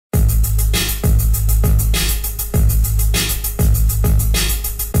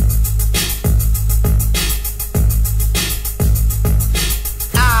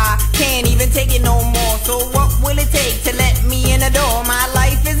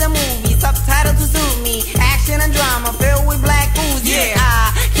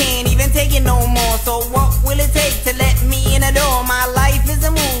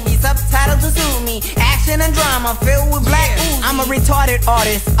drama filled with black ooze. I'm a retarded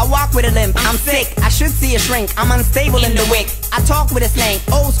artist, I walk with a limp. I'm sick, I should see a shrink. I'm unstable in the wick. I talk with a slang,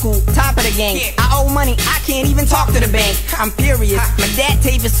 old school, top of the gang. I owe money, I can't even talk to the bank. I'm furious, my dad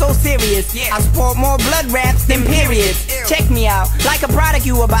tape is so serious. I sport more blood raps than periods. Check me out, like a product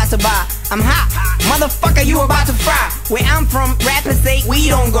you about to buy. I'm hot, motherfucker, you about to fry. Where I'm from, rappers say we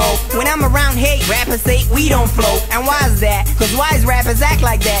don't go. When I'm around hate, rappers say we don't flow. And why is that? Cause wise rappers act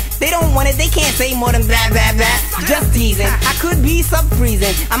like that. They don't want it, they can't say more than blah blah blah. Just teasing, I could be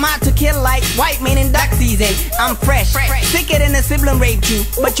sub-freezing. I'm out to kill like white men in duck season. I'm fresh, sicker than a sibling raped you.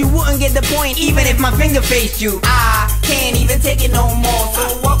 But you wouldn't get the point even if my finger faced you. I can't even take it no more.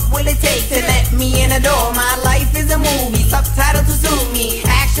 So what will it take to let me in the door? My life is a movie, subtitled to suit me.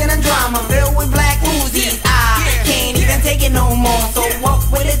 Action and drama filled with black Uzis. I can't even take it no more. So what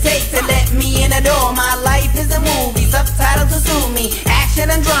will it take to let me in the door? My life is a movie, subtitled to suit me. Action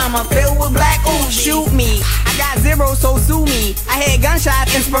and drama filled with black Uzis. Shoot me, I got zero, so sue me. I had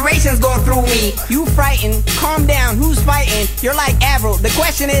gunshots, inspirations go through me. You frightened, calm down, who's fighting? You're like Avril, the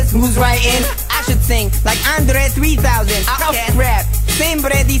question is who's writing? I should sing like Andre 3000. I'll rap, same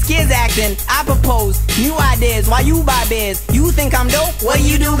bread these kids acting. I propose new ideas while you buy beers. You think I'm dope? What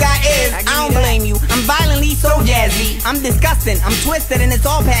you do got is I don't blame you, I'm violently so jazzy. I'm disgusting, I'm twisted and it's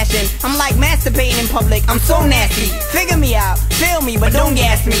all passion. I'm like masturbating in public, I'm so nasty. Figure me out, feel me, but don't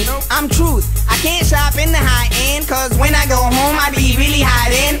gas me. I'm truth, I can't shop in the high end. Cause when I go home I be really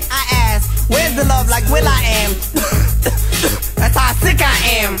hiding. I ask, where's the love like Will I Am? That's how sick I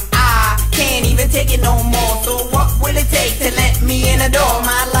am. I can't even take it no more. So what will it take to let me in the door?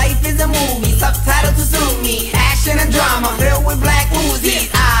 My life is a movie, subtitled to suit me. Action and drama filled with black Uzis.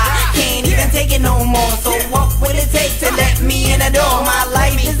 I can't even take it no more. So what will it take to let me in the door? My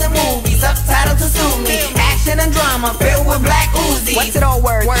life is a movie, subtitled to suit me. Action and drama filled with black Uzis. What's it all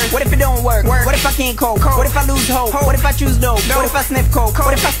worth? What if it don't work? What if I can't cope? What if I lose hope? What if I choose dope? What if I sniff coke?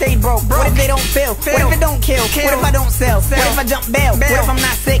 What if I stay broke? What if they don't feel? What if it don't kill? What if I don't sell? What if I jump bail? What if I'm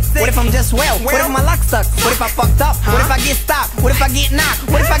not sick? What if I'm just well? What if my luck sucks? What if I fucked up? What if I get stopped? What if I get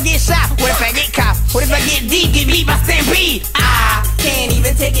knocked? What if I get shot? What if I get copped? What if I get deep, get beat by stampede? I can't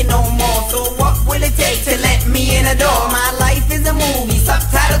even take it no more. So what will it take to let me in the door? My life is a movie,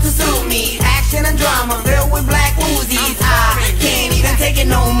 subtitled to suit me. Action and drama filled with black Uzis. I can't even take it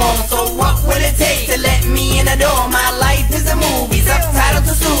no more. So what will it take to let me in the door? My life is a movie, subtitled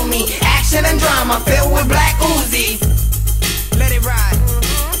to suit me. Action and drama filled